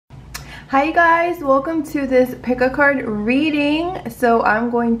Hi guys, welcome to this pick a card reading. So I'm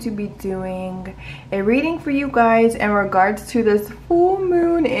going to be doing a reading for you guys in regards to this full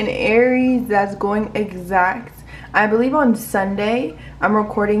moon in Aries that's going exact, I believe, on Sunday. I'm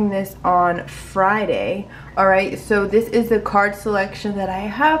recording this on Friday. All right, so this is the card selection that I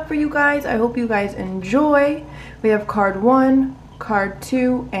have for you guys. I hope you guys enjoy. We have card 1, card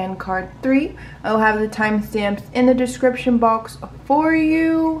 2, and card 3. I'll have the timestamps in the description box for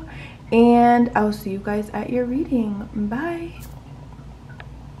you. And I'll see you guys at your reading. Bye.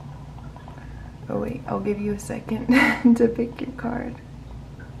 Oh wait, I'll give you a second to pick your card.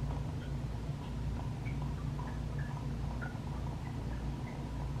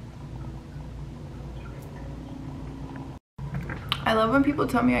 I love when people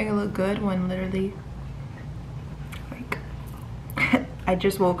tell me I look good when literally, like, I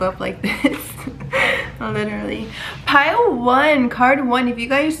just woke up like this. Literally. Pile 1, card 1. If you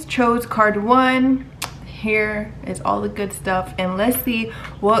guys chose card 1, here is all the good stuff, and let's see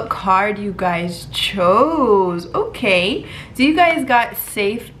what card you guys chose. Okay, so you guys got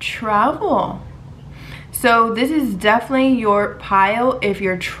safe travel. So this is definitely your pile if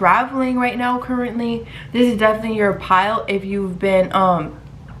you're traveling right now currently. This is definitely your pile if you've been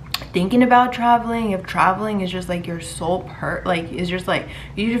thinking about traveling, if traveling is just like your sole like it's just like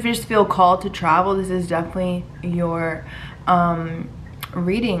you just feel called to travel. This is definitely your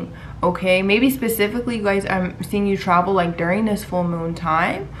reading. Okay, maybe specifically you guys, I'm seeing you travel like during this full moon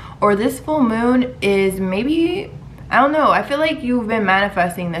time, or this full moon is maybe, I don't know, I feel like you've been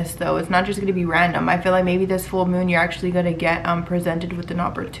manifesting this though. It's not just going to be random. I feel like maybe this full moon you're actually going to get presented with an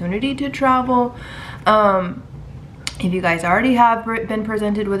opportunity to travel. If you guys already have been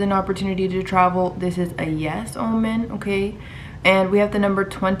presented with an opportunity to travel, this is a yes omen, okay? And we have the number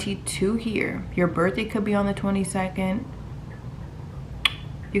 22 here. Your birthday could be on the 22nd.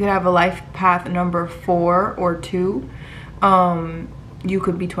 You could have a life path number 4 or 2. You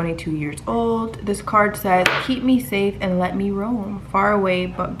could be 22 years old. This card says, keep me safe and let me roam. Far away,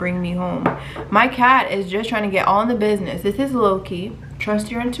 but bring me home. My cat is just trying to get all in the business. This is low-key.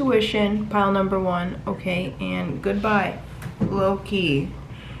 Trust your intuition, pile number 1. Okay, and goodbye, low-key.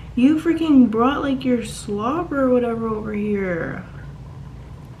 You freaking brought like your slobber or whatever over here.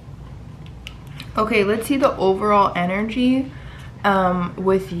 Okay, let's see the overall energy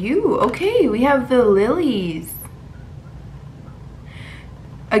with you. Okay, we have the lilies.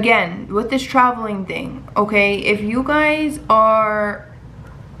 Again, with this traveling thing, okay, if you guys are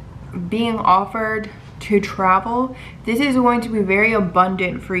being offered to travel, this is going to be very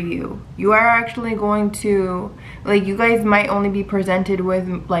abundant for you. You are actually going to, like, you guys might only be presented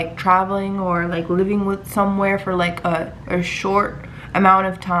with like traveling or like living with somewhere for like a short amount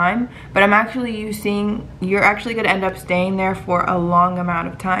of time, but I'm actually seeing you're actually going to end up staying there for a long amount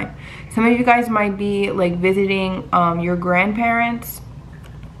of time. Some of you guys might be like visiting your grandparents.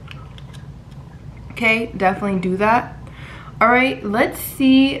 Okay, definitely do that. All right, let's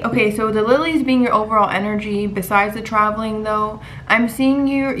see. Okay, so the lilies being your overall energy. Besides the traveling though, I'm seeing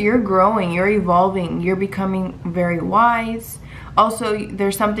you're growing, you're evolving, you're becoming very wise. Also,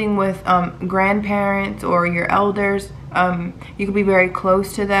 there's something with grandparents or your elders. You could be very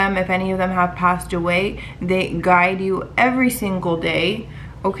close to them. If any of them have passed away, they guide you every single day.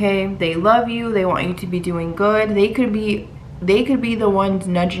 Okay, they love you, they want you to be doing good. They could be the ones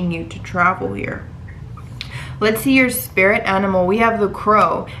nudging you to travel here. Let's see your spirit animal. We have the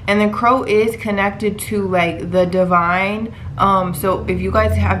crow, and the crow is connected to like the divine. So if you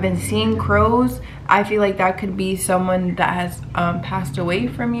guys have been seeing crows, I feel like that could be someone that has passed away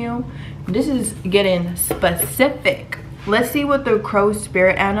from you. This is getting specific. Let's see what the crow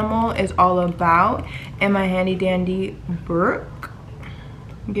spirit animal is all about in my handy dandy book.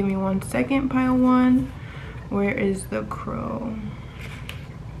 Give me 1 second, pile 1. Where is the crow?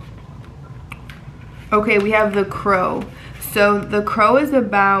 Okay, we have the crow. So the crow is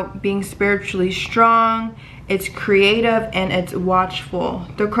about being spiritually strong, it's creative, and it's watchful.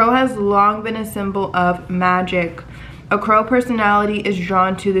 The crow has long been a symbol of magic. A crow personality is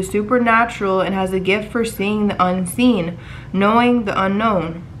drawn to the supernatural and has a gift for seeing the unseen, knowing the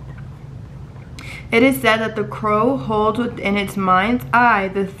unknown. It is said that the crow holds within its mind's eye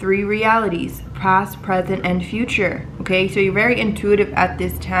the 3 realities: past, present, and future. Okay, so you're very intuitive at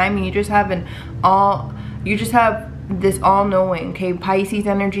this time, and you just have this all-knowing. Okay, Pisces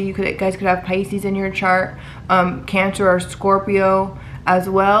energy. You guys could have Pisces in your chart, Cancer or Scorpio as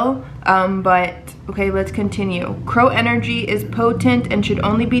well. But okay, let's continue. Crow energy is potent and should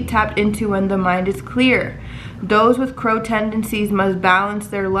only be tapped into when the mind is clear. Those with crow tendencies must balance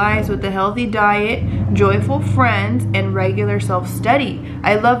their lives with a healthy diet, joyful friends, and regular self-study.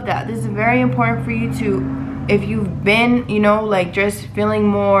 I love that. This is very important for you to, if you've been, you know, like just feeling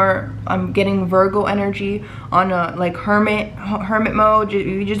more, I'm getting Virgo energy on a like hermit mode.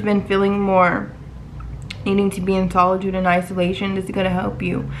 You've just been feeling more needing to be in solitude and isolation. This is going to help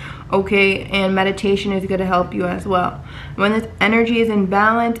you, okay? And meditation is going to help you as well. When this energy is in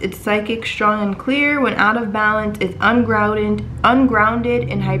balance, it's psychic, strong, and clear. When out of balance, it's ungrounded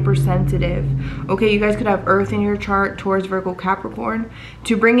and hypersensitive. Okay, you guys could have Earth in your chart, Taurus, Virgo, Capricorn.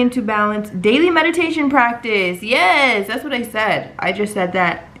 To bring into balance, daily meditation practice. Yes, that's what I said. I just said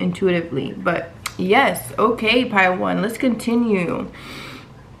that intuitively, but yes. Okay, pile 1, let's continue.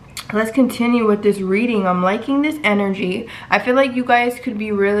 Let's continue with this reading. I'm liking this energy. I feel like you guys could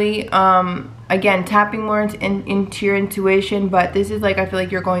be really, again, tapping more into your intuition, but this is like, I feel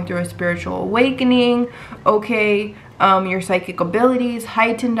like you're going through a spiritual awakening, okay? Your psychic abilities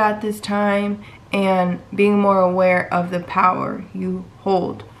heightened at this time, and being more aware of the power you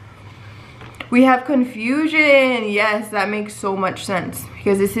hold. We have confusion. Yes, that makes so much sense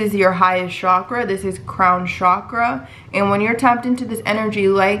because this is your highest chakra. This is crown chakra. And when you're tapped into this energy,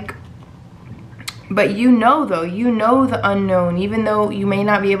 like, but you know though, you know the unknown. Even though you may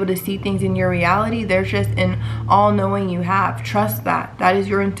not be able to see things in your reality, there's just an all-knowing you have. Trust that. That is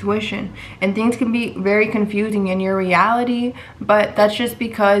your intuition. And things can be very confusing in your reality, but that's just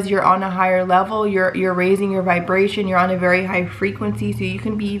because you're on a higher level. You're raising your vibration. You're on a very high frequency, so you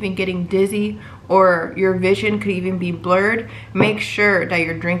can be even getting dizzy, or your vision could even be blurred. Make sure that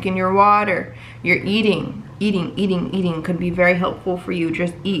you're drinking your water, you're eating could be very helpful for you.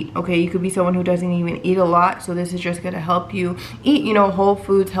 Just eat, okay? You could be someone who doesn't even eat a lot, so this is just gonna help you eat, you know, whole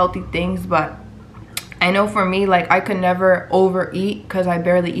foods, healthy things. But I know for me, like, I could never overeat because I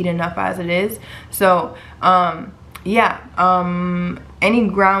barely eat enough as it is. So yeah, any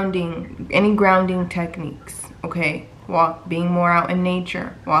grounding techniques, okay? Being more out in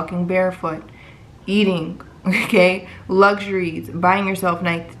nature, walking barefoot, eating, okay? Luxuries, buying yourself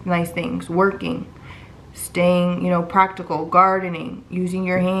nice things, working, staying, you know, practical, gardening, using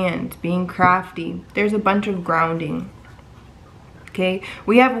your hands, being crafty. There's a bunch of grounding. Okay,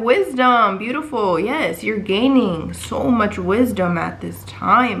 we have wisdom. Beautiful. Yes, you're gaining so much wisdom at this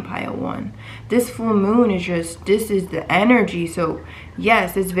time, pile 1. This full moon is just, this is the energy. So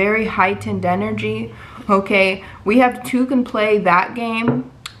yes, it's very heightened energy. Okay, we have 2 can play that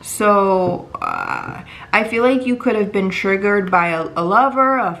game. So I feel like you could have been triggered by a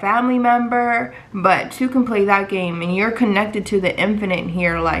lover, a family member, but 2 can play that game, and you're connected to the infinite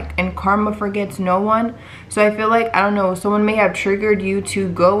here, like, and karma forgets no one. So I feel like, I don't know, someone may have triggered you to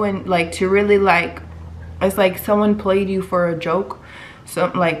go and like, to really like, it's like someone played you for a joke.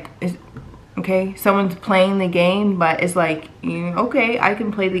 So like, okay, someone's playing the game, but it's like, okay, I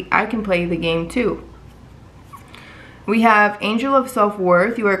can play the game too. We have Angel of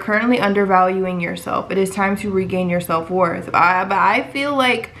Self-Worth. You are currently undervaluing yourself. It is time to regain your self-worth. But I feel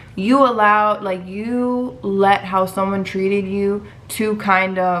like you let how someone treated you to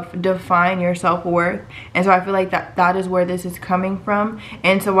kind of define your self-worth. And so I feel like that is where this is coming from.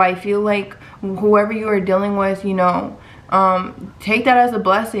 And so I feel like whoever you are dealing with, you know, take that as a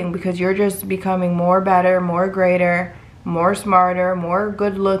blessing, because you're just becoming more better, more greater, more smarter, more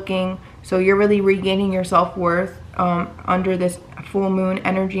good looking. So you're really regaining your self-worth under this full moon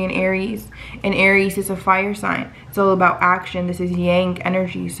energy in Aries. And Aries is a fire sign. It's all about action. This is yang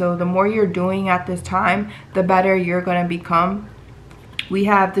energy. So the more you're doing at this time, the better you're going to become. We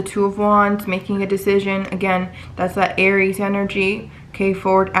have the 2 of Wands, making a decision. Again, that's that Aries energy. Okay,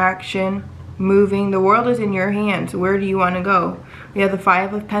 forward action, moving. The world is in your hands. Where do you want to go? We have the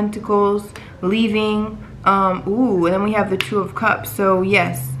 5 of Pentacles, leaving. And then we have the 2 of Cups. So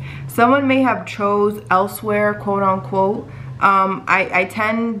yes, someone may have chose elsewhere, quote unquote. I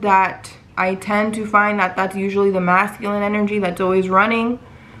tend to find that that's usually the masculine energy that's always running.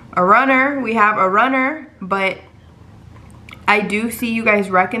 A runner, we have a runner, but I do see you guys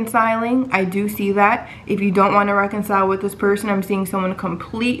reconciling. I do see that. If you don't want to reconcile with this person, I'm seeing someone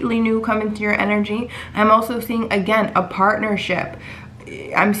completely new come into your energy. I'm also seeing, again, a partnership.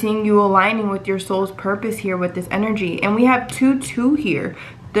 I'm seeing you aligning with your soul's purpose here with this energy. And we have 2-2 here.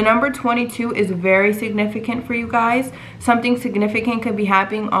 The number 22 is very significant for you guys. Something significant could be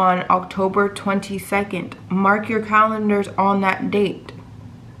happening on October 22nd. Mark your calendars on that date.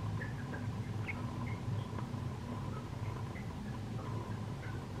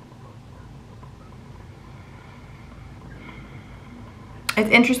 It's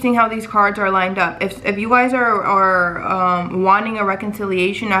interesting how these cards are lined up. If you guys are wanting a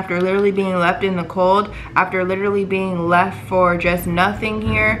reconciliation after literally being left in the cold, after literally being left for just nothing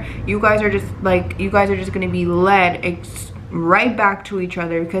here, you guys are just like, you guys are just going to be led right back to each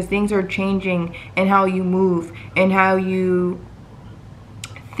other, because things are changing in how you move and how you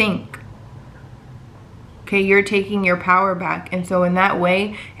think. Okay, you're taking your power back, and so in that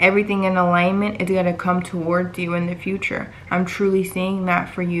way, everything in alignment is going to come towards you in the future. I'm truly seeing that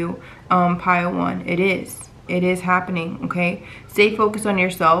for you, pile 1. It is happening. Okay, stay focused on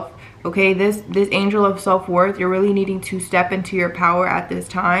yourself. Okay, this angel of self-worth, you're really needing to step into your power at this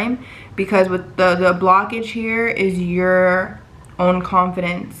time, because with the blockage here is your own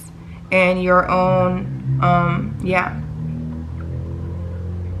confidence and your own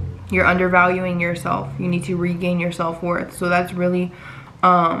you're undervaluing yourself. You need to regain your self-worth. So that's really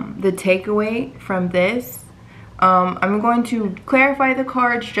the takeaway from this. I'm going to clarify the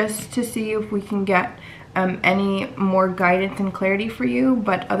cards just to see if we can get any more guidance and clarity for you.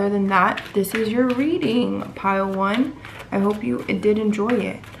 But other than that, this is your reading, pile 1. I hope you did enjoy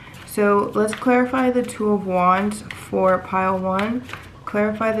it. So let's clarify the 2 of Wands for pile 1.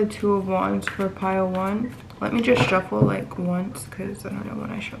 Clarify the 2 of Wands for pile 1. Let me just shuffle like once, because I don't know when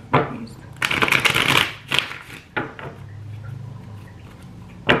I shuffle these.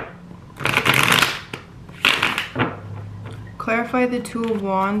 Clarify the 2 of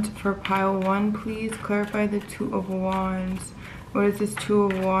Wands for pile 1, please. Clarify the 2 of Wands. What is this 2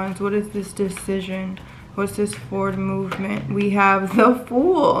 of Wands? What is this decision? What's this forward movement? We have the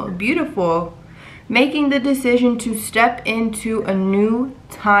Fool. Beautiful. Making the decision to step into a new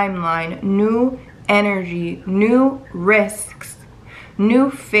timeline, new energy, new risks, new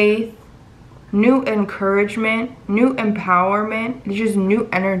faith, new encouragement, new empowerment, just new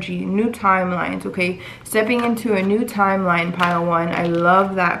energy, new timelines. Okay, stepping into a new timeline, pile 1. I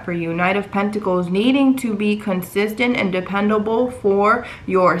love that for you. Knight of Pentacles, needing to be consistent and dependable for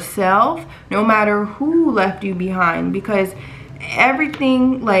yourself, no matter who left you behind, because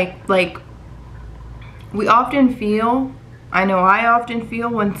everything like we often feel, I know I often feel,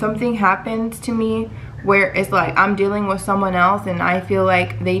 when something happens to me where it's like I'm dealing with someone else and I feel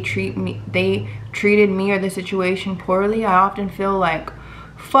like they treated me or the situation poorly, I often feel like,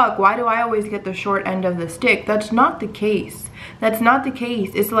 fuck, why do I always get the short end of the stick? That's not the case. That's not the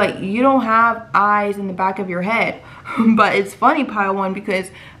case. It's like you don't have eyes in the back of your head. But it's funny, pile 1,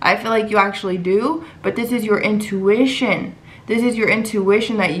 because I feel like you actually do, but this is your intuition. This is your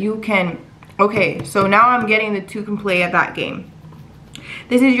intuition that you can. Okay, so now I'm getting the 2 can play at that game.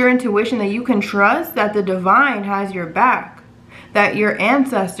 This is your intuition that you can trust that the divine has your back, that your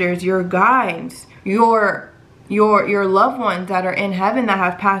ancestors, your guides, your loved ones that are in heaven that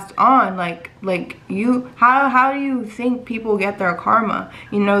have passed on, like you, how do you think people get their karma?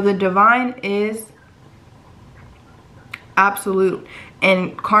 You know, the divine is absolute,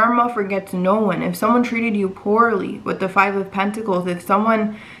 and karma forgets no one. If someone treated you poorly with the 5 of Pentacles, if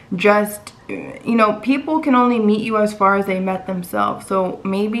someone just, you know, people can only meet you as far as they met themselves. So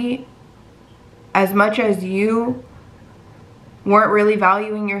maybe as much as you weren't really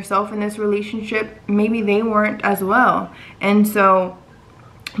valuing yourself in this relationship, maybe they weren't as well. And so,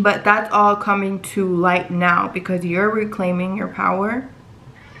 but that's all coming to light now, because you're reclaiming your power.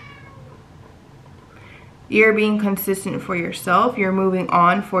 You're being consistent for yourself. You're moving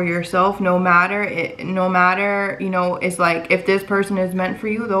on for yourself, no matter, you know, it's like if this person is meant for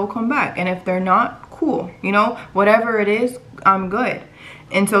you, they'll come back. And if they're not, cool. You know, whatever it is, I'm good.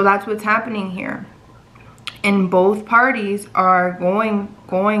 And so that's what's happening here. And both parties are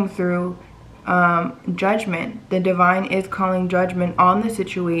going through judgment. The divine is calling judgment on the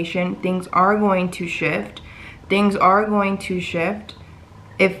situation. Things are going to shift. Things are going to shift.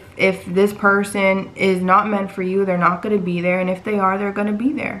 If this person is not meant for you, they're not going to be there. And if they are, they're going to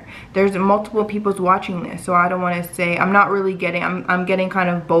be there. There's multiple people's watching this. So I don't want to say, I'm not really getting, I'm getting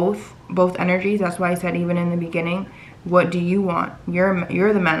kind of both energies. That's why I said even in the beginning, what do you want? You're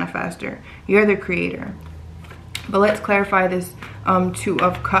the manifester. You're the creator. But let's clarify this 2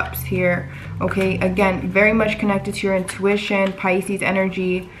 of Cups here. Okay, again, very much connected to your intuition, Pisces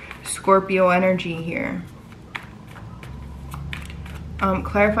energy, Scorpio energy here.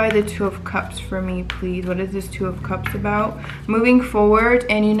 Clarify the 2 of Cups for me, please. What is this 2 of Cups about? Moving forward,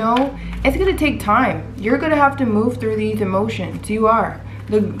 and you know, it's gonna take time. You're gonna have to move through these emotions. You are.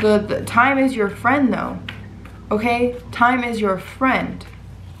 The time is your friend, though. Okay, time is your friend.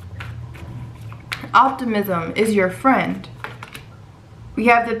 Optimism is your friend. We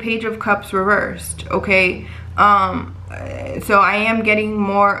have the Page of Cups reversed. Okay, so I am getting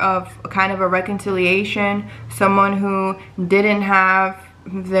more of kind of a reconciliation. Someone who didn't have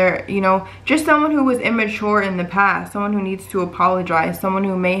their, you know, just someone who was immature in the past, someone who needs to apologize, someone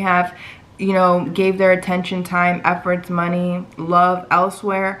who may have, you know, gave their attention, time, efforts, money, love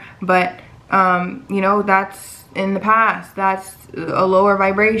elsewhere, but you know, that's in the past. That's a lower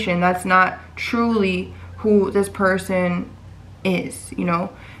vibration. That's not truly who this person is, you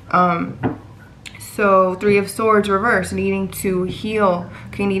know. So Three of Swords reverse, needing to heal.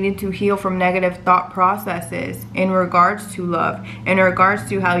 Okay, needing to heal from negative thought processes in regards to love, in regards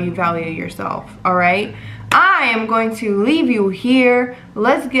to how you value yourself. All right, I am going to leave you here.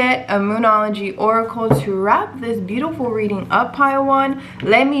 Let's get a Moonology Oracle to wrap this beautiful reading up, pile one.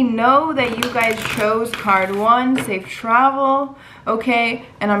 Let me know that you guys chose card 1, safe travel. Okay,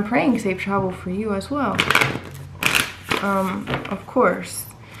 and I'm praying safe travel for you as well. Of course.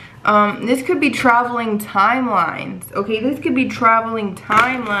 This could be traveling timelines. Okay, this could be traveling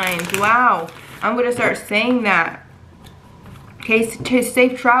timelines. Wow, I'm gonna start saying that. Okay,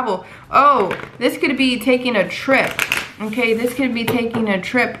 safe travel. Oh, this could be taking a trip. Okay, this could be taking a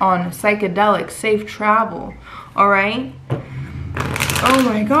trip on psychedelics, safe travel. All right. Oh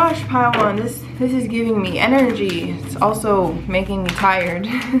my gosh, pile one, this is giving me energy. It's also making me tired.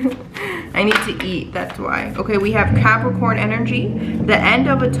 I need to eat, that's why. Okay, we have Capricorn energy. The end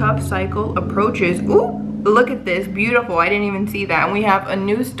of a tough cycle approaches. Ooh, look at this, beautiful. I didn't even see that. And we have a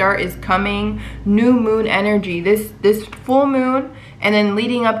new start is coming, new moon energy. This full moon and then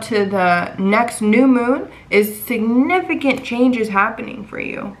leading up to the next new moon is significant changes happening for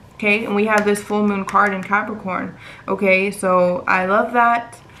you. Okay, and we have this full moon card in Capricorn. Okay, so I love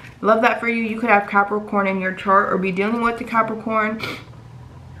that. Love that for you. You could have Capricorn in your chart or be dealing with the Capricorn.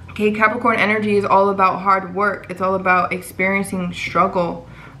 Okay, Capricorn energy is all about hard work. It's all about experiencing struggle.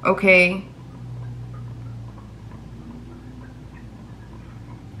 Okay.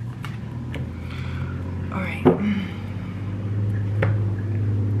 All right.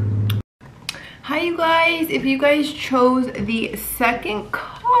 Hi, you guys. If you guys chose the second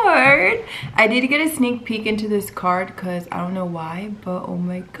card, I did get a sneak peek into this card because I don't know why, but oh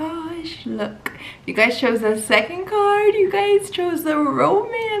my gosh, look. You guys chose the second card. You guys chose the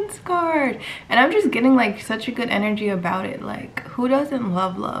romance card. And I'm just getting like such a good energy about it. Like, who doesn't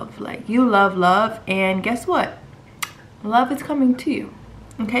love love? Like, you love love, and guess what? Love is coming to you.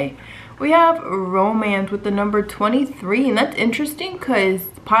 Okay? We have romance with the number 23, and that's interesting because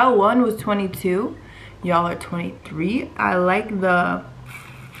pile 1 was 22. Y'all are 23. I like the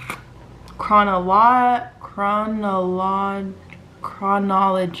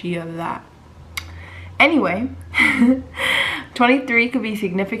chronology of that. Anyway, 23 could be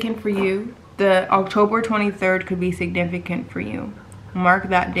significant for you. The October 23rd could be significant for you. Mark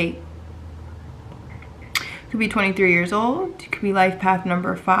that date. Could be 23 years old. It could be life path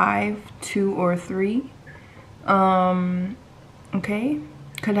number 5, 2, or 3. Okay.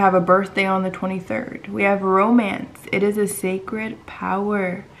 Could have a birthday on the 23rd. We have romance. It is a sacred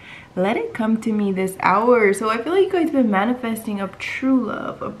power. Let it come to me this hour. So I feel like you guys have been manifesting a true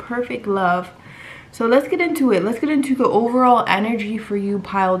love, a perfect love. So let's get into it. Let's get into the overall energy for you,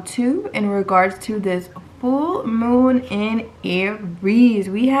 pile 2, in regards to this full moon in Aries.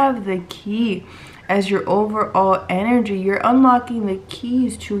 We have the key as your overall energy. You're unlocking the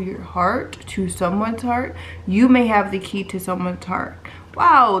keys to your heart, to someone's heart. You may have the key to someone's heart.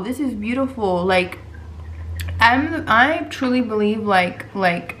 Wow, this is beautiful. Like, I truly believe like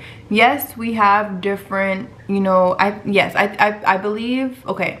yes, we have different, you know, I believe,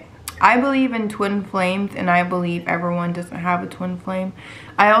 okay, I believe in twin flames, and I believe everyone doesn't have a twin flame.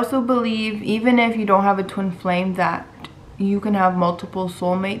 I also believe even if you don't have a twin flame that you can have multiple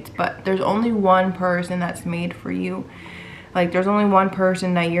soulmates, but there's only one person that's made for you. Like, there's only one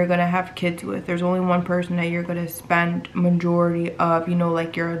person that you're gonna have kids with. There's only one person that you're gonna spend majority of, you know,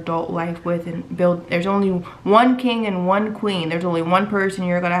 like your adult life with and build. There's only one king and one queen. There's only one person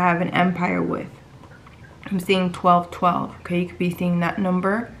you're gonna have an empire with. I'm seeing 1212. Okay, you could be seeing that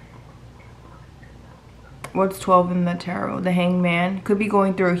number. What's 12 in the tarot? The Hangman. Could be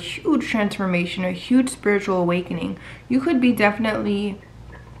going through a huge transformation, a huge spiritual awakening. You could be definitely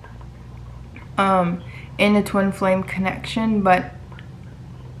in a twin flame connection, but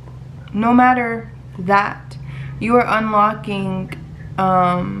no matter that, you are unlocking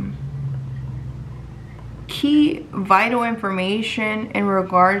key vital information in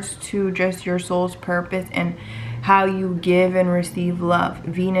regards to just your soul's purpose and how you give and receive love.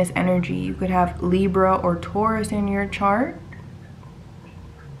 Venus energy. You could have Libra or Taurus in your chart.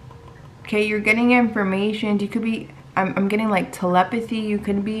 Okay, you're getting information. You could be, I'm getting like telepathy. You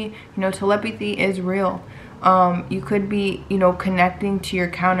could be, you know, telepathy is real. You could be, you know, connecting to your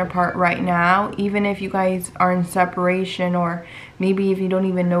counterpart right now, even if you guys are in separation, or maybe if you don't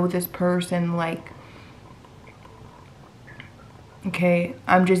even know this person, like, okay,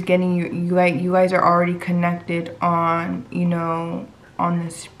 I'm just getting you guys are already connected on, you know, on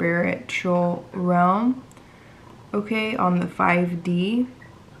the spiritual realm, okay, on the 5D.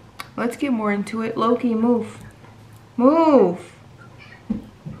 Let's get more into it. Loki, move. Move.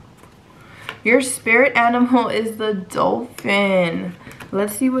 Your spirit animal is the dolphin.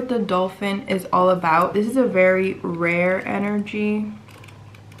 Let's see what the dolphin is all about. This is a very rare energy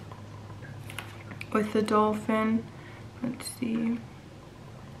with the dolphin. Let's see.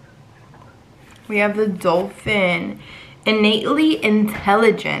 We have the dolphin. Innately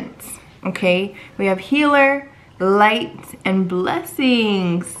intelligent. Okay. We have healer, light, and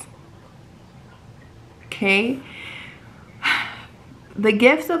blessings. Okay. The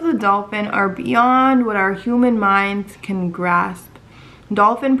gifts of the dolphin are beyond what our human minds can grasp.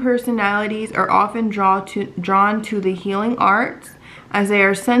 Dolphin personalities are often drawn to the healing arts, as they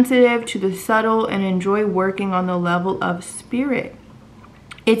are sensitive to the subtle and enjoy working on the level of spirit.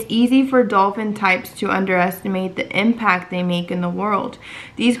 It's easy for dolphin types to underestimate the impact they make in the world.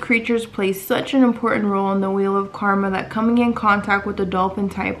 These creatures play such an important role in the wheel of karma that coming in contact with the dolphin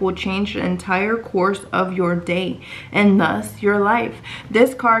type will change the entire course of your day and thus your life.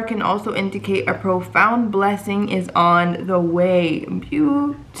 This card can also indicate a profound blessing is on the way.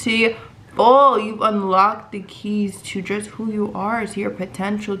 Beautiful. You've unlocked the keys to just who you are, to your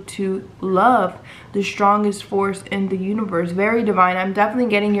potential to love the strongest force in the universe. Very divine. I'm definitely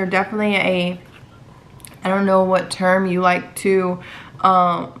getting, you're definitely a, I don't know what term you like to,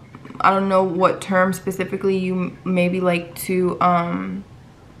 I don't know what term specifically you maybe like to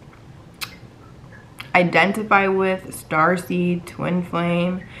identify with. Starseed, twin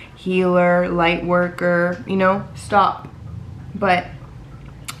flame, healer, light worker, you know, stop. But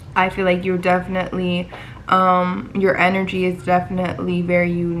I feel like you're definitely, your energy is definitely very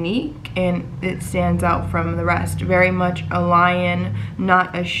unique and it stands out from the rest. Very much a lion,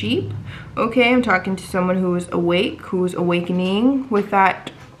 not a sheep. Okay, I'm talking to someone who is awake, who is awakening with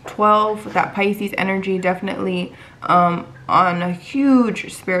that 12, that Pisces energy, definitely on a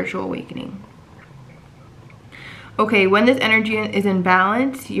huge spiritual awakening. Okay, when this energy is in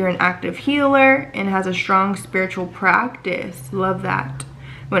balance, you're an active healer and has a strong spiritual practice. Love that.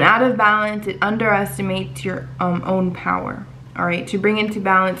 When out of balance, it underestimates your own power. All right, to bring into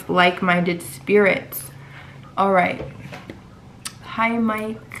balance like-minded spirits. All right. Hi,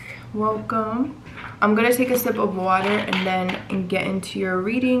 Mike. Welcome. I'm going to take a sip of water and then get into your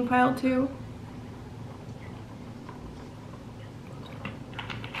reading, pile 2.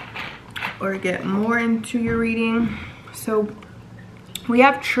 Or get more into your reading. So we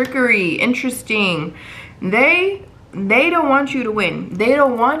have trickery. Interesting. They don't want you to win. They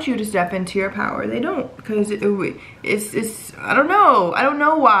don't want you to step into your power. They don't, because it's I don't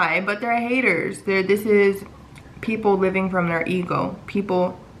know why, but they're haters. This is people living from their ego.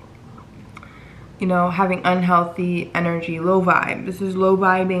 People, you know, having unhealthy energy, low vibe. This is low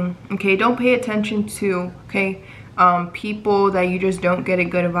vibing. Okay, don't pay attention to, okay, people that you just don't get a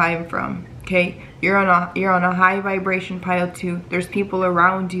good vibe from. Okay, you're on a high vibration pile 2. There's people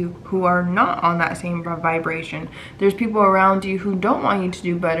around you who are not on that same vibration. There's people around you who don't want you to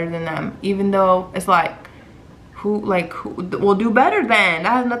do better than them, even though it's like, who will do better then?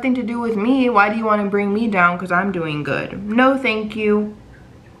 That has nothing to do with me. Why do you want to bring me down because I'm doing good? No, thank you.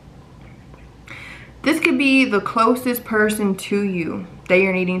 This could be the closest person to you that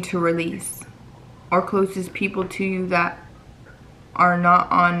you're needing to release, or closest people to you that are not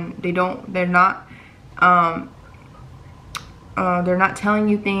on, they're not telling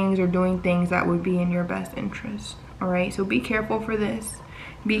you things or doing things that would be in your best interest. All right, so be careful for this.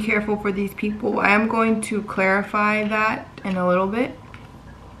 Be careful for these people. I am going to clarify that in a little bit.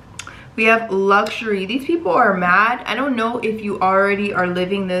 We have luxury. These people are mad. I don't know if you already are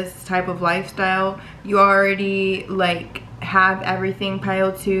living this type of lifestyle. You already like have everything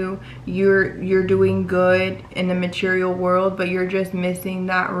pile 2. You're doing good in the material world, but you're just missing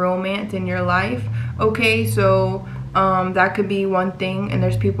that romance in your life. Okay, so that could be one thing, and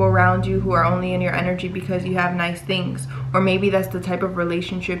there's people around you who are only in your energy because you have nice things, or maybe that's the type of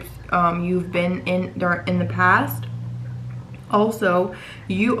relationships you've been in the past. Also,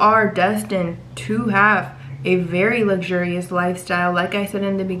 you are destined to have a very luxurious lifestyle. Like I said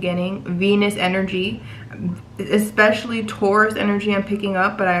in the beginning, Venus energy, especially Taurus energy I'm picking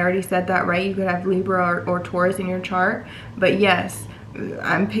up, but I already said that, right? You could have Libra or Taurus in your chart, but yes,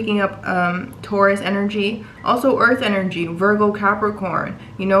 I'm picking up Taurus energy. Also Earth energy, Virgo, Capricorn,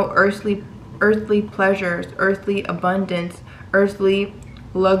 you know, earthly earthly pleasures, earthly abundance, earthly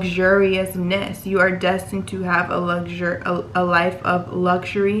luxuriousness. You are destined to have a life of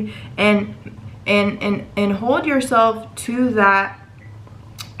luxury, and hold yourself to that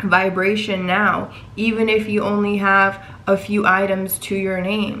vibration now, even if you only have a few items to your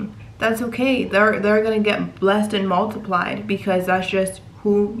name. That's okay. They're gonna get blessed and multiplied, because that's just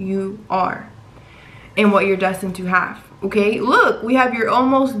who you are and what you're destined to have. Okay, look, we have you're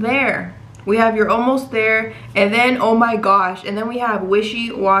almost there. We have you're almost there, and then oh my gosh, and then we have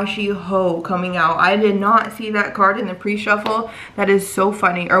wishy-washy hoe coming out. I did not see that card in the pre-shuffle. That is so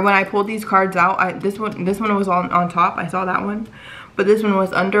funny. Or when I pulled these cards out, this one was on top. I saw that one, but this one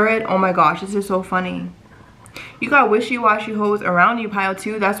was under it. Oh my gosh, this is so funny. You got wishy-washy hoes around you, pile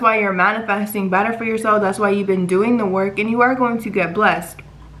 2. That's why you're manifesting better for yourself. That's why you've been doing the work, and you are going to get blessed.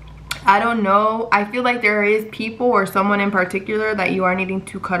 I don't know. I feel like there is people or someone in particular that you are needing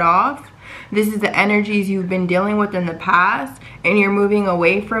to cut off. This is the energies you've been dealing with in the past, and you're moving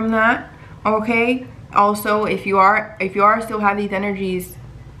away from that. Okay? Also, if you are still have these energies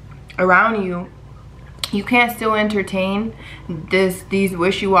around you, you can't still entertain these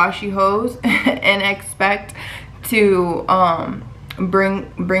wishy-washy hoes and expect to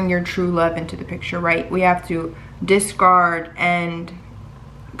bring your true love into the picture, right? We have to discard and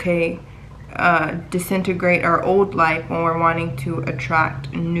disintegrate our old life when we're wanting to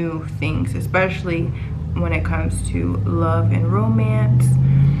attract new things, especially when it comes to love and romance.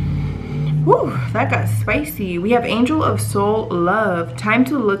 Whew, that got spicy. We have Angel of Soul Love. Time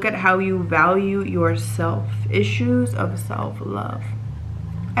to look at how you value yourself. Issues of self-love.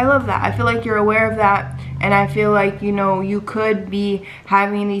 I love that. I feel like you're aware of that, and I feel like, you know, you could be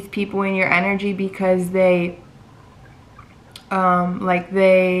having these people in your energy because they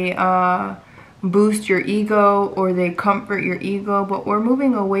boost your ego, or they comfort your ego. But we're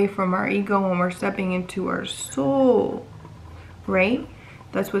moving away from our ego when we're stepping into our soul, right?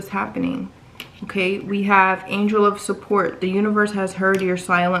 That's what's happening. Okay, we have Angel of Support. The universe has heard your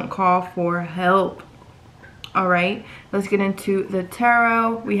silent call for help. All right, let's get into the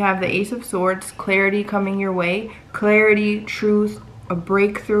tarot. We have the Ace of Swords, clarity coming your way. Clarity, truth, a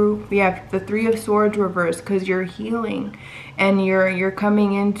breakthrough. We have the Three of Swords reversed, because you're healing and you're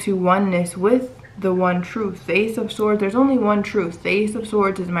coming into oneness with the one truth. The Ace of Swords, there's only one truth. The Ace of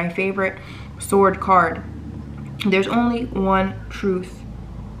Swords is my favorite sword card. There's only one truth.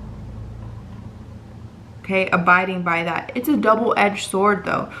 Okay, abiding by that. It's a double-edged sword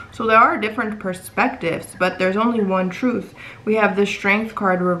though, so there are different perspectives, but there's only one truth. We have the Strength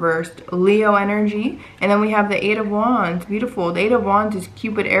card reversed, Leo energy, and then we have the Eight of Wands. Beautiful. The Eight of Wands is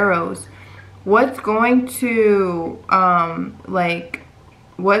Cupid arrows. What's going to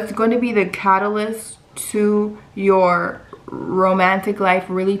what's going to be the catalyst to your romantic life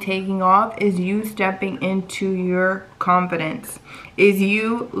really taking off is you stepping into your confidence, is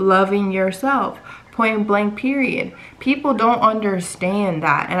you loving yourself. Point blank, period. People don't understand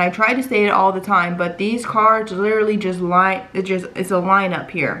that, and I try to say it all the time, but these cards literally just it's a lineup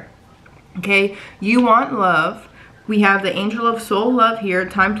here. Okay, you want love. We have the Angel of Soul Love here.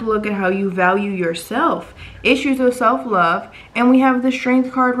 Time to look at how you value yourself. Issues of self-love, and we have the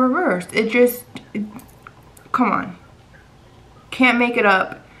Strength card reversed. Come on, can't make it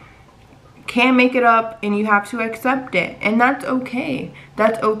up. Can't make it up, and you have to accept it, and that's okay.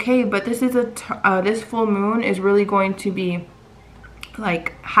 That's okay. But this is this full moon is really going to be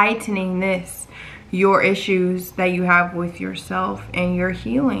like heightening your issues that you have with yourself and your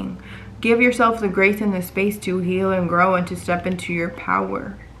healing. Give yourself the grace and the space to heal and grow and to step into your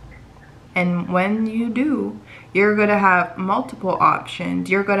power. And when you do, you're gonna have multiple options.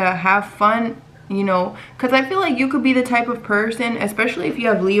 You're gonna have fun. You know, because I feel like you could be the type of person, especially if you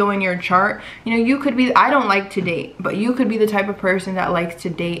have Leo in your chart, you know, you could be, I don't like to date, but you could be the type of person that likes to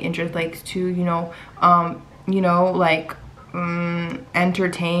date and just likes to,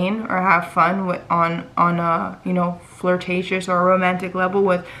 entertain or have fun with on a, flirtatious or romantic level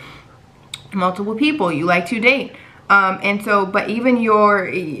with multiple people. You like to date. And so, but even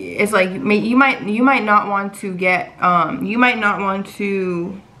it's like, you might not want to get, you might not want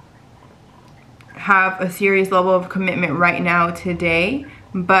to have a serious level of commitment right now today,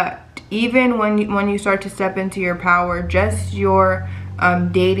 but even when you start to step into your power, just your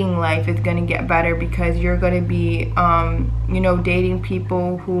dating life is going to get better, because you're going to be dating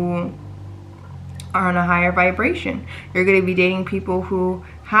people who are on a higher vibration. You're going to be dating people who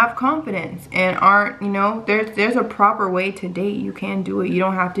have confidence and aren't, there's a proper way to date. You can do it. You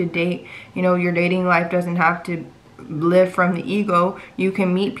don't have to date, your dating life doesn't have to live from the ego. You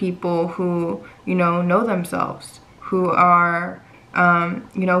can meet people who know themselves, who are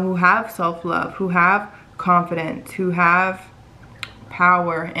you know, who have self-love, who have confidence, who have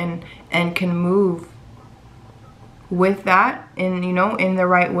power, and can move with that in, you know, in the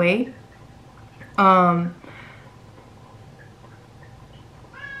right way.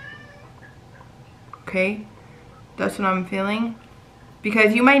 Okay, that's what I'm feeling.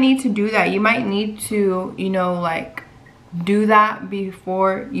 Because you might need to do that. You might need to, you know, like, do that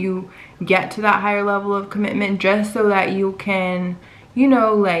before you get to that higher level of commitment, just so that you can, you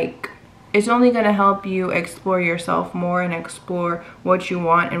know, like, it's only going to help you explore yourself more and explore what you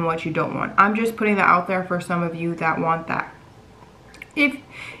want and what you don't want. I'm just putting that out there for some of you that want that.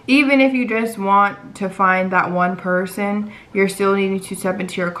 Even if you just want to find that one person, you're still needing to step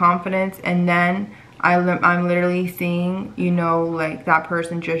into your confidence. And then I'm literally seeing, you know, like, that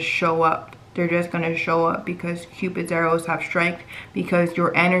person just show up. They're just going to show up because Cupid's arrows have struck, because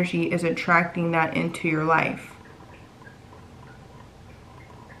your energy is attracting that into your life.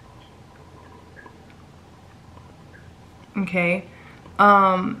 Okay.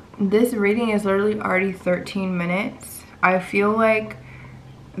 This reading is literally already 13 minutes. I feel like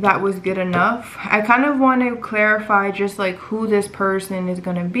that was good enough. I kind of want to clarify just like who this person is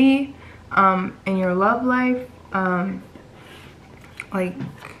going to be in your love life. Like,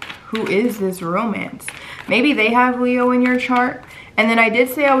 who is this romance? Maybe they have Leo in your chart. And then I did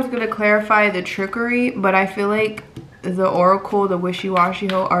say I was going to clarify the trickery, but I feel like the oracle, the wishy-washy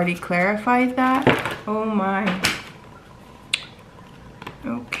hoe, already clarified that. Oh my.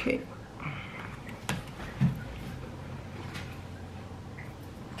 Okay.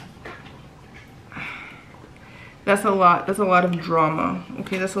 That's a lot. That's a lot of drama.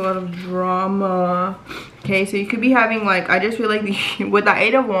 Okay, that's a lot of drama. Okay, so you could be having, like, I just feel like with the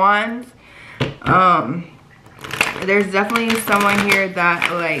 8 of Wands, there's definitely someone here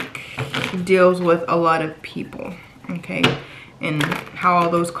that, like, deals with a lot of people. Okay, and how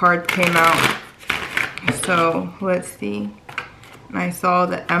all those cards came out. So let's see. And I saw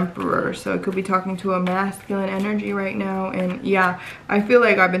the Emperor, so it could be talking to a masculine energy right now. And yeah, I feel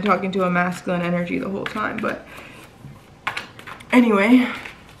like I've been talking to a masculine energy the whole time, but anyway,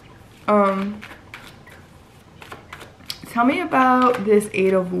 tell me about this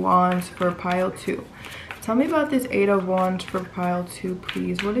 8 of Wands for pile 2. Tell me about this 8 of Wands for pile 2,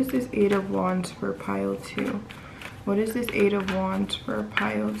 please. What is this 8 of Wands for pile 2? What is this 8 of Wands for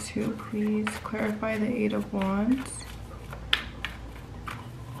pile 2, please? Clarify the 8 of Wands.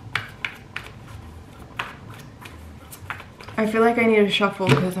 I feel like I need to shuffle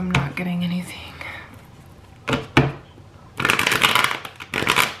because I'm not getting anything.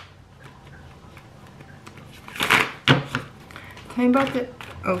 Tell me about the...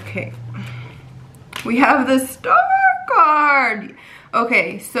 Okay. We have the Star card.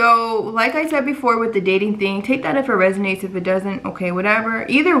 Okay, so like I said before with the dating thing, take that if it resonates. If it doesn't, okay, whatever.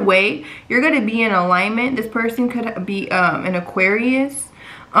 Either way, you're going to be in alignment. This person could be an Aquarius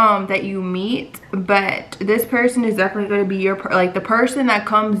that you meet, but this person is definitely going to be your, like, the person that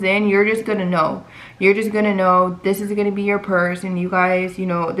comes in, you're just going to know. You're just going to know this is going to be your person. You guys, you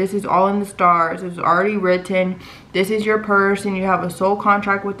know, this is all in the stars. It's already written. This is your person. You have a soul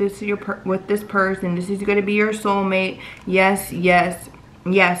contract with this person. This is going to be your soulmate. Yes, yes,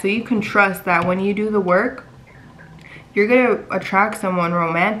 yeah. So you can trust that when you do the work, you're going to attract someone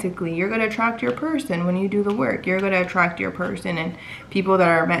romantically. You're going to attract your person when you do the work. You're going to attract your person and people that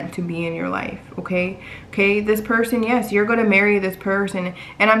are meant to be in your life, okay? Okay, this person, yes, you're going to marry this person.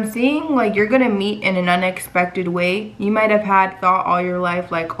 And I'm seeing, like, you're going to meet in an unexpected way. You might have had thought all your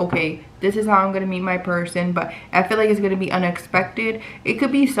life, like, okay, this is how I'm going to meet my person. But I feel like it's going to be unexpected. It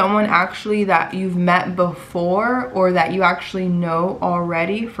could be someone actually that you've met before or that you actually know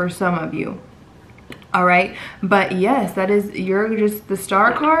already for some of you. All right, but yes, that is, you're just the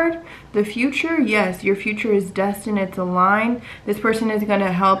Star card, the future. Yes, your future is destined, it's aligned. This person is going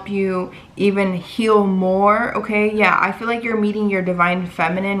to help you even heal more. Okay, yeah, I feel like you're meeting your divine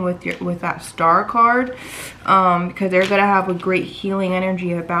feminine with that Star card, because they're going to have a great healing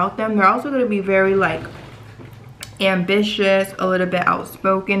energy about them. They're also going to be very, like, ambitious, a little bit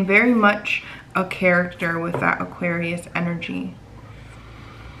outspoken, very much a character with that Aquarius energy.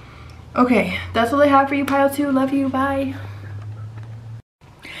 Okay, that's all I have for you, pile 2. Love you. Bye.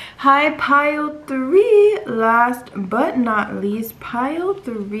 Hi, pile 3. Last but not least, pile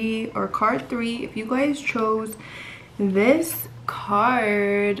 3 or card 3. If you guys chose this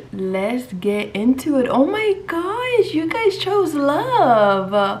card, let's get into it. Oh my gosh, you guys chose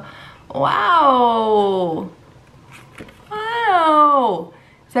love. Wow. Wow.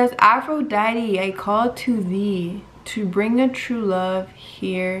 It says, Aphrodite, I call to thee, to bring a true love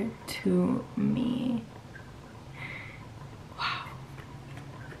here to me. Wow.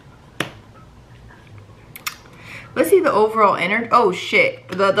 Let's see the overall energy. Oh shit,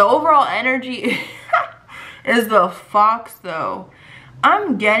 the overall energy is the fox though.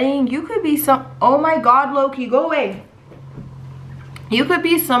 I'm getting, you could be some, oh my god, Loki, go away. You could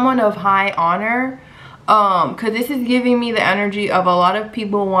be someone of high honor, because this is giving me the energy of a lot of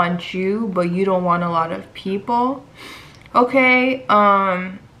people want you, but you don't want a lot of people. Okay,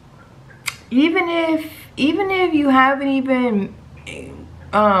 even if you haven't even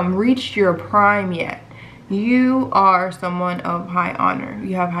reached your prime yet, you are someone of high honor.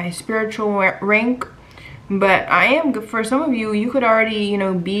 You have high spiritual rank. But for some of you, you could already, you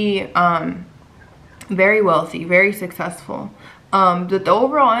know, be very wealthy, very successful. The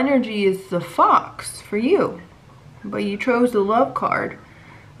overall energy is the fox for you, but you chose the love card.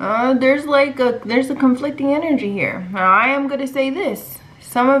 There's a conflicting energy here. Now, I am gonna say this: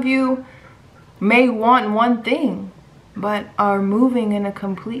 some of you may want one thing, but are moving in a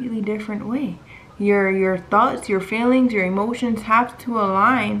completely different way. Your thoughts, your feelings, your emotions have to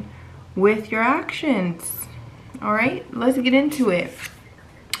align with your actions. All right, let's get into it.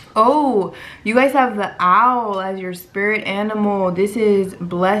 Oh, you guys have the owl as your spirit animal. This is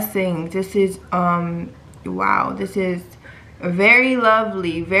blessings. This is wow, this is very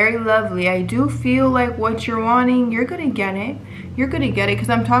lovely, very lovely. I do feel like what you're wanting, you're gonna get it. You're gonna get it, because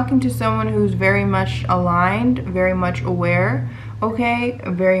I'm talking to someone who's very much aligned, very much aware, okay,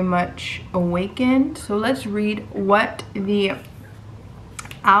 very much awakened. So let's read what the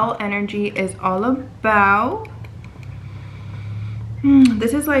owl energy is all about.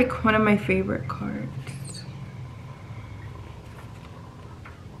 This is like one of my favorite cards.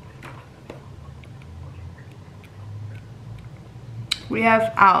 We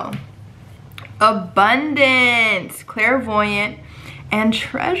have owl, abundance, clairvoyant, and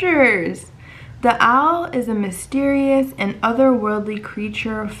treasures. The owl is a mysterious and otherworldly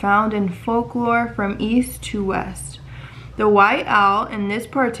creature found in folklore from east to west. The white owl in this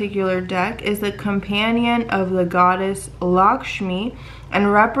particular deck is the companion of the goddess Lakshmi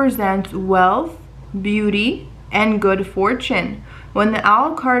and represents wealth, beauty, and good fortune. When the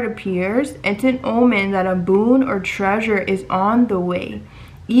owl card appears, it's an omen that a boon or treasure is on the way,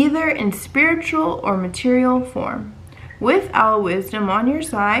 either in spiritual or material form. With owl wisdom on your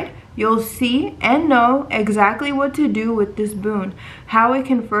side, you'll see and know exactly what to do with this boon, how it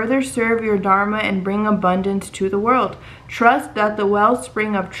can further serve your dharma and bring abundance to the world. Trust that the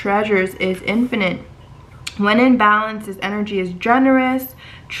wellspring of treasures is infinite. When in balance, this energy is generous,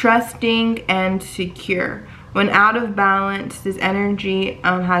 trusting, and secure. When out of balance, this energy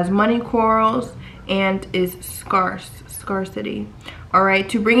has money quarrels and is scarcity. All right,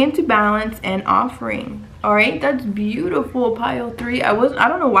 to bring into balance and offering. All right, that's beautiful, pile 3. I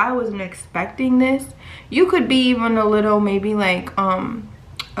don't know why I wasn't expecting this. You could be even a little, maybe like a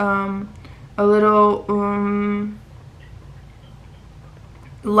little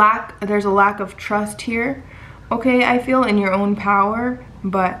there's a lack of trust here, okay, I feel, in your own power,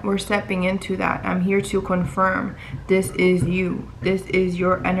 but we're stepping into that. I'm here to confirm this is you. This is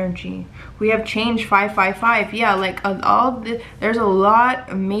your energy. We have change 555. Yeah, like there's a lot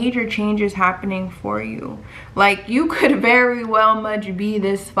of major changes happening for you. Like, you could very well much be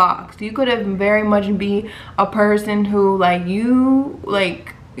this fox. You could have very much be a person who like you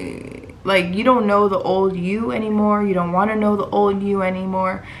don't know the old you anymore. You don't want to know the old you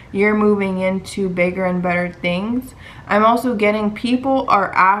anymore. You're moving into bigger and better things. I'm also getting people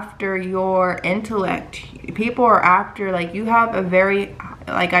are after your intellect. People are after, like, you have a very,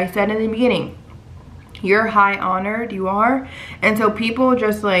 like I said in the beginning, you're high honored, you are, and so people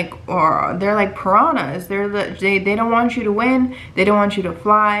just like, or they're like piranhas. They don't want you to win. They don't want you to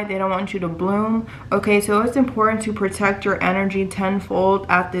fly. They don't want you to bloom. Okay, so it's important to protect your energy tenfold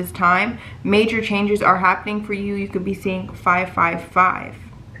at this time. Major changes are happening for you. You could be seeing 555.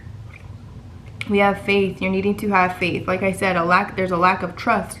 We have faith. You're needing to have faith. Like I said, there's a lack of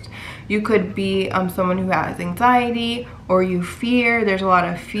trust. You could be someone who has anxiety, or you fear. There's a lot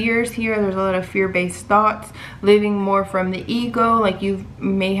of fears here. There's a lot of fear-based thoughts, living more from the ego. Like, you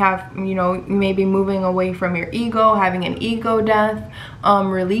may have, you know, you may be moving away from your ego, having an ego death,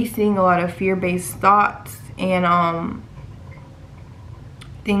 releasing a lot of fear-based thoughts and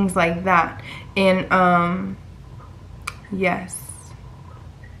things like that. And yes,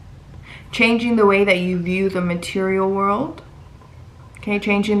 changing the way that you view the material world. Okay,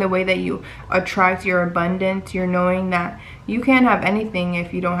 changing the way that you attract your abundance. You're knowing that you can't have anything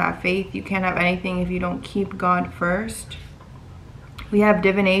if you don't have faith. You can't have anything if you don't keep God first. We have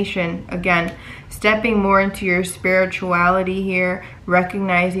divination. Again, stepping more into your spirituality here,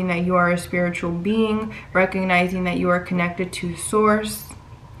 recognizing that you are a spiritual being, recognizing that you are connected to source.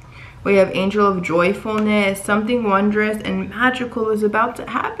 We have Angel of Joyfulness. Something wondrous and magical is about to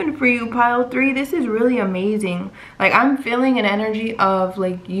happen for you, pile 3. This is really amazing. Like, I'm feeling an energy of,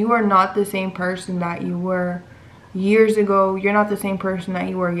 like, you are not the same person that you were years ago. You're not the same person that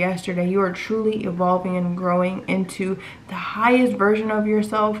you were yesterday. You are truly evolving and growing into the highest version of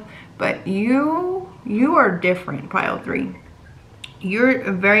yourself. But you are different, pile 3.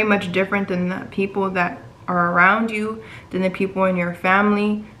 You're very much different than the people that are around you, than the people in your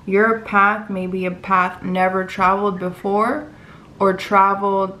family. Your path may be a path never traveled before, or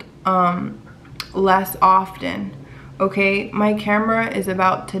traveled less often. Okay, my camera is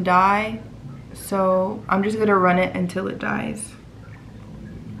about to die, so I'm just gonna run it until it dies.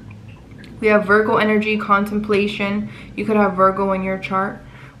 We have Virgo energy, contemplation. You could have Virgo in your chart.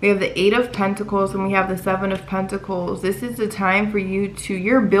 We have the 8 of Pentacles and we have the 7 of Pentacles. This is the time for you to,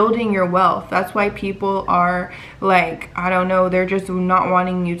 you're building your wealth. That's why people are like, I don't know, they're just not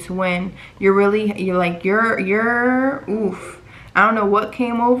wanting you to win. You're oof. I don't know what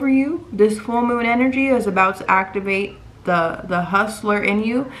came over you. This full moon energy is about to activate the hustler in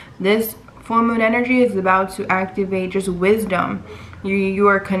you. This full moon energy is about to activate just wisdom. You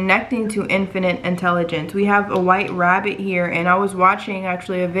are connecting to infinite intelligence. We have a white rabbit here, and I was watching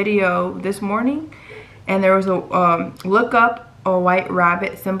actually a video this morning, and there was a look up a white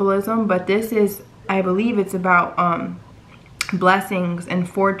rabbit symbolism, but this is, I believe it's about blessings and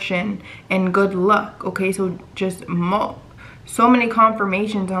fortune and good luck. Okay, so just so many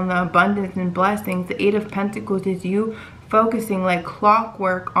confirmations on the abundance and blessings. The 8 of Pentacles is you focusing like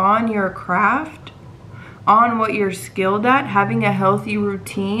clockwork on your craft, on what you're skilled at, having a healthy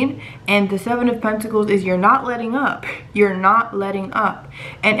routine. And the 7 of Pentacles is you're not letting up. You're not letting up.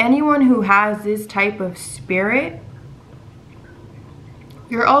 And anyone who has this type of spirit,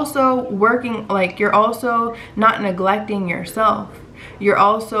 you're also working, like, you're also not neglecting yourself. You're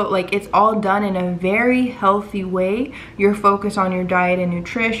also, like, it's all done in a very healthy way. You're focused on your diet and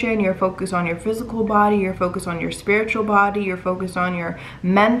nutrition. You're focused on your physical body. You're focused on your spiritual body. You're focused on your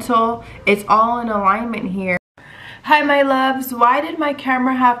mental. It's all in alignment here. Hi, my loves. Why did my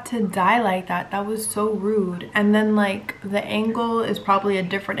camera have to die like that? That was so rude. And then, like, the angle is probably a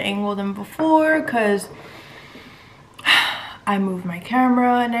different angle than before because I moved my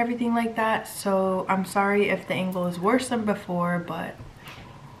camera and everything like that. So I'm sorry if the angle is worse than before, but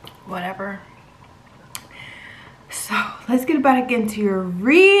whatever. So let's get back into your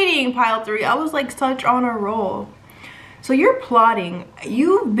reading, pile 3. I was like such on a roll. So you're plotting.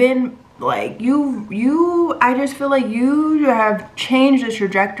 You've been like, I just feel like you have changed the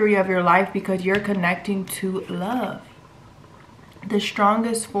trajectory of your life because you're connecting to love, the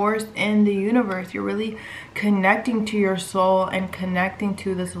strongest force in the universe. You're really connecting to your soul and connecting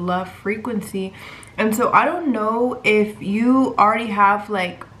to this love frequency. And so I don't know if you already have,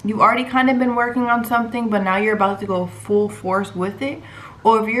 like, you've already kind of been working on something, but now you're about to go full force with it,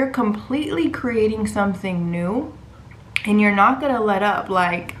 or if you're completely creating something new and you're not gonna let up.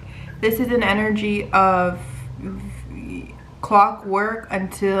 Like, this is an energy of clockwork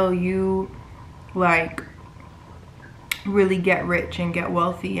until you, like, really get rich and get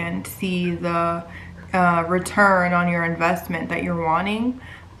wealthy and see the return on your investment that you're wanting.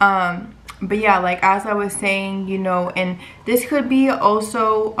 But yeah, like, as I was saying, you know, and this could be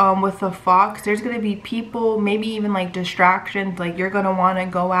also with the fox, there's gonna be people, maybe even like distractions. Like, you're gonna want to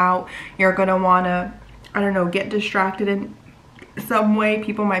go out, you're gonna want to, I don't know, get distracted in some way.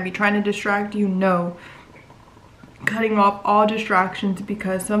 People might be trying to distract you. No, cutting off all distractions,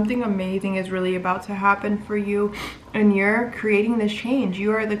 because something amazing is really about to happen for you, and you're creating this change.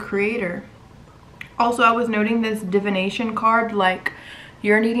 You are the creator. Also, I was noting this divination card, like,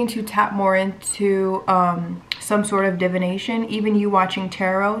 you're needing to tap more into some sort of divination. Even you watching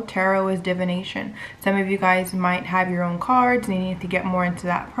tarot is divination. Some of you guys might have your own cards and you need to get more into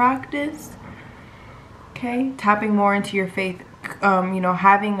that practice. Okay, tapping more into your faith, you know,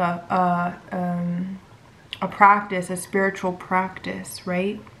 having a practice, a spiritual practice,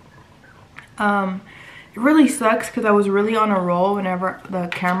 right? It really sucks because I was really on a roll whenever the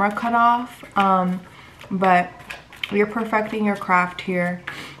camera cut off, but you're perfecting your craft here.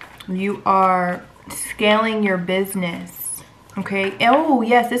 You are scaling your business, okay? Oh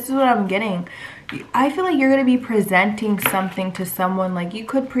yes, this is what I'm getting. I feel like you're going to be presenting something to someone. Like, you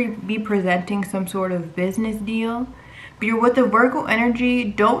could be presenting some sort of business deal. But you're with the Virgo energy.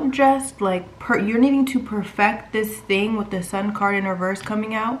 Don't just like, you're needing to perfect this thing with the Sun card in reverse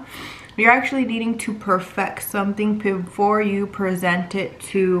coming out. You're actually needing to perfect something before you present it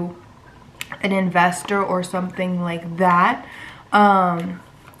to an investor or something like that.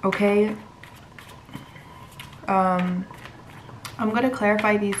 Okay. I'm going to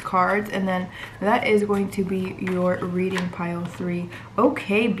clarify these cards, and then that is going to be your reading, pile 3.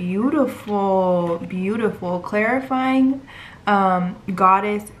 Okay, beautiful, beautiful. Clarifying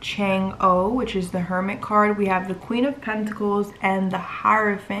Goddess Chang-O, which is the Hermit card. We have the Queen of Pentacles and the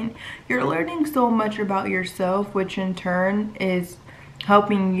Hierophant. You're learning so much about yourself, which in turn is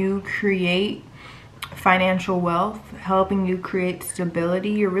helping you create financial wealth, helping you create stability.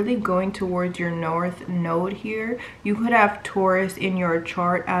 You're really going towards your north node here. You could have Taurus in your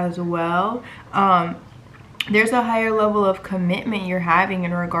chart as well. There's a higher level of commitment you're having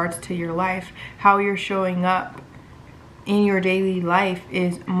in regards to your life. How you're showing up in your daily life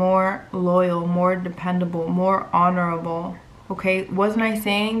is more loyal, more dependable, more honorable. Okay, wasn't I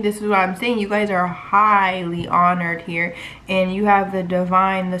saying? This is what I'm saying. You guys are highly honored here, and you have the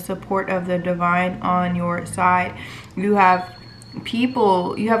divine, the support of the divine on your side. You have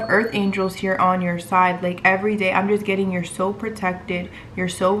people, you have earth angels here on your side. Like every day, I'm just getting, you're so protected, you're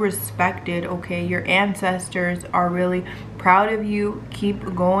so respected. Okay, your ancestors are really proud of you.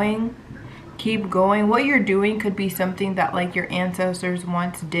 Keep going. Keep going. What you're doing could be something that like your ancestors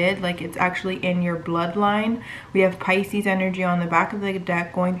once did, like it's actually in your bloodline. We have Pisces energy on the back of the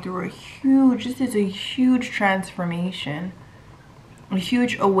deck, going through a huge, this is a huge transformation, a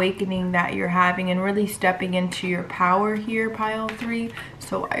huge awakening that you're having, and really stepping into your power here, pile 3.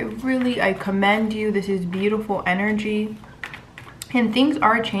 So I commend you. This is beautiful energy, and things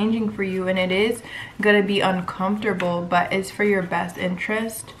are changing for you, and it is going to be uncomfortable, but it's for your best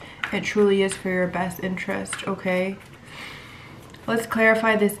interest. It truly is for your best interest, okay? Let's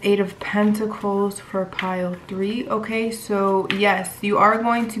clarify this 8 of Pentacles for pile 3, okay? So, yes, you are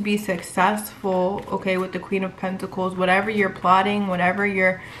going to be successful, okay, with the Queen of Pentacles. Whatever you're plotting, whatever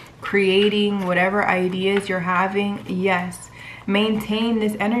you're creating, whatever ideas you're having, yes. Maintain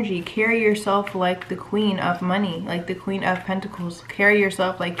this energy. Carry yourself like the Queen of Money, like the Queen of Pentacles. Carry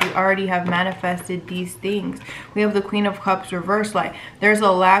yourself like you already have manifested these things. We have the Queen of Cups reversed. Like there's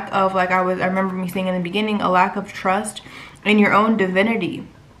a lack of, like I remember me saying in the beginning, a lack of trust in your own divinity.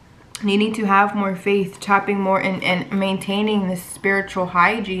 You need to have more faith. Tapping more and maintaining this spiritual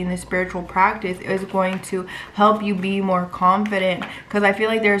hygiene, this spiritual practice is going to help you be more confident. Because I feel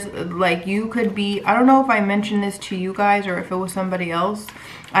like there's like, you could be, I don't know if I mentioned this to you guys or if it was somebody else.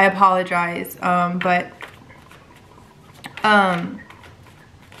 I apologize.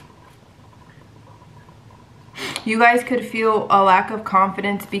 You guys could feel a lack of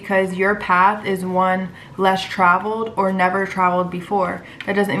confidence because your path is one less traveled or never traveled before.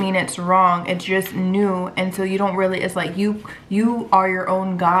 That doesn't mean it's wrong. It's just new. And so you don't really, it's like you are your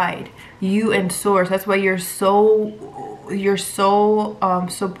own guide. You and source. That's why you're so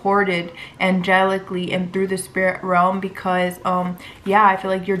supported angelically and through the spirit realm, because yeah, I feel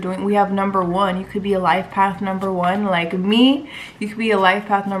like we have number 1. You could be a life path number 1 like me. You could be a life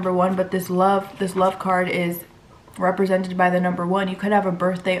path number 1, but this love card is represented by the number 1. You could have a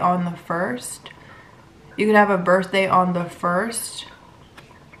birthday on the 1st. You could have a birthday on the 1st.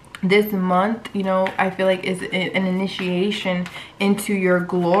 This month, you know, I feel like is an initiation into your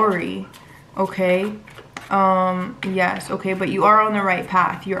glory. Okay. Yes, okay, but you are on the right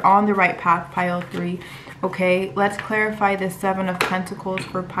path. You're on the right path, pile 3. Okay, let's clarify the 7 of Pentacles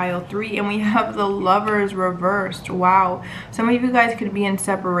for pile 3, and we have the Lovers reversed. Wow, some of you guys could be in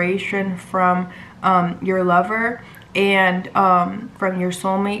separation from your lover and from your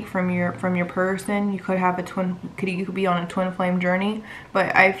soulmate, from your person. You could have a twin, you could be on a twin flame journey,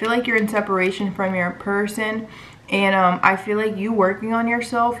 but I feel like you're in separation from your person, and I feel like you working on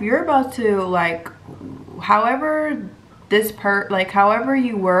yourself. You're about to, like, however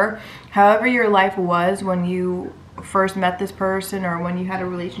you were, however your life was when you first met this person or when you had a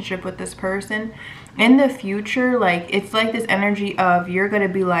relationship with this person, in the future, like, it's like this energy of you're gonna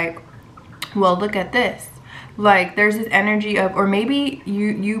be like, well, look at this. Like, there's this energy of, or maybe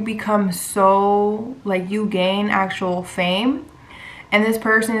you become so, like, you gain actual fame, and this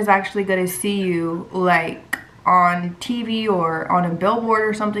person is actually going to see you, like, on TV or on a billboard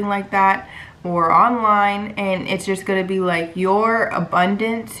or something like that, or online, and it's just going to be like your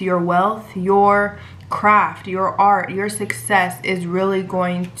abundance, your wealth, your craft, your art, your success is really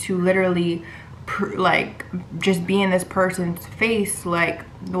going to literally like just be in this person's face, like,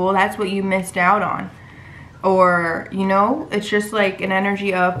 well, that's what you missed out on. Or, you know, it's just like an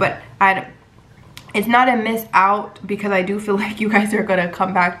energy of, but it's not a miss out, because I do feel like you guys are gonna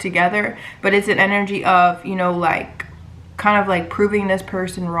come back together, but it's an energy of, you know, like kind of like proving this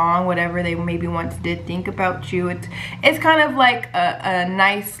person wrong, whatever they maybe once did think about you. It's kind of like a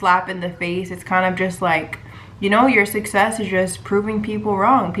nice slap in the face. It's kind of just like, you know, your success is just proving people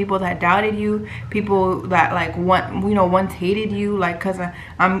wrong. People that doubted you, people that like once hated you, like, cause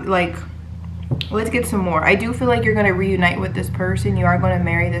I'm like, let's get some more. I do feel like you're going to reunite with this person. You are going to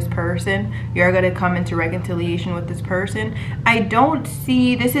marry this person. You are going to come into reconciliation with this person. I don't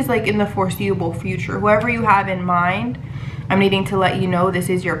see, this is like in the foreseeable future. Whoever you have in mind, I'm needing to let you know this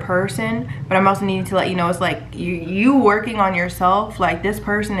is your person. But I'm also needing to let you know it's like you working on yourself. Like this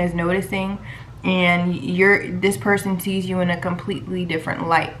person is noticing, and this person sees you in a completely different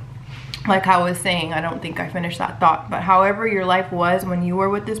light. Like I was saying, I don't think I finished that thought, but however your life was when you were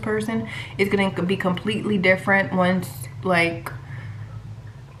with this person is going to be completely different once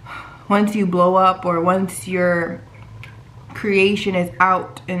you blow up, or once your creation is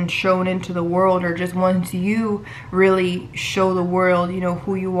out and shown into the world, or just once you really show the world, you know,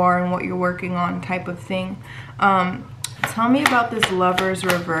 who you are and what you're working on, type of thing. Tell me about this Lovers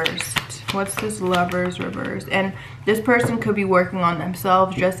reversed. What's this Lovers reversed? And this person could be working on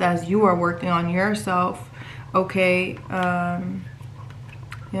themselves just as you are working on yourself. Okay.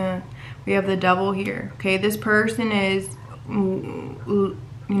 Yeah, we have the Devil here. Okay, this person is, you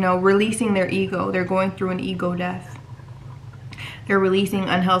know, releasing their ego. They're going through an ego death. They're releasing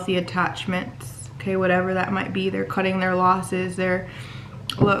unhealthy attachments. Okay, whatever that might be. They're cutting their losses.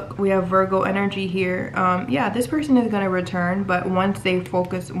 Look, we have Virgo energy here. Yeah, this person is going to return, but once they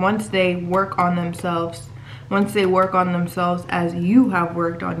work on themselves, as you have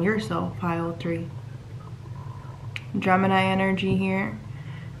worked on yourself, pile 3. Gemini energy here.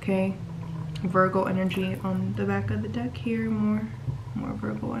 Okay, Virgo energy on the back of the deck here. More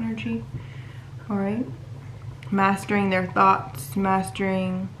Virgo energy. All right, mastering their thoughts,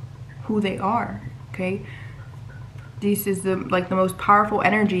 mastering who they are. Okay, this is the most powerful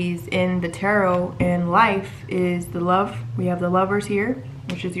energies in the tarot and life is the love. We have the Lovers here,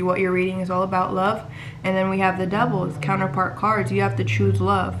 which is what your reading is all about, love. And then we have the Devil's counterpart cards. You have to choose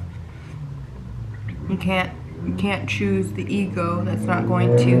love. You can't choose the ego. That's not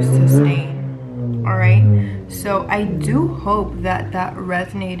going to sustain. All right, so I do hope that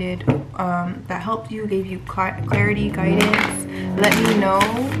resonated, that helped you, gave you clarity, guidance. Let me know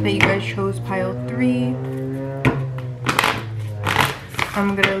that you guys chose pile 3.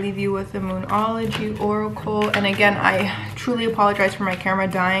 I'm gonna leave you with the Moonology Oracle. And again, I truly apologize for my camera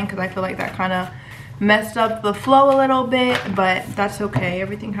dying, because I feel like that kind of messed up the flow a little bit, but that's okay.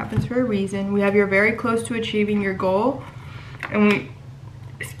 Everything happens for a reason. We have you're very close to achieving your goal, and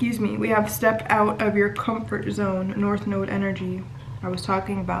we have stepped out of your comfort zone, North Node energy. I was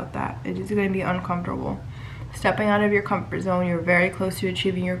talking about that. It is going to be uncomfortable. Stepping out of your comfort zone, you're very close to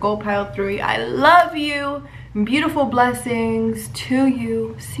achieving your goal, pile 3. I love you. Beautiful blessings to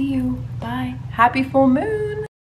you. See you. Bye. Happy full moon.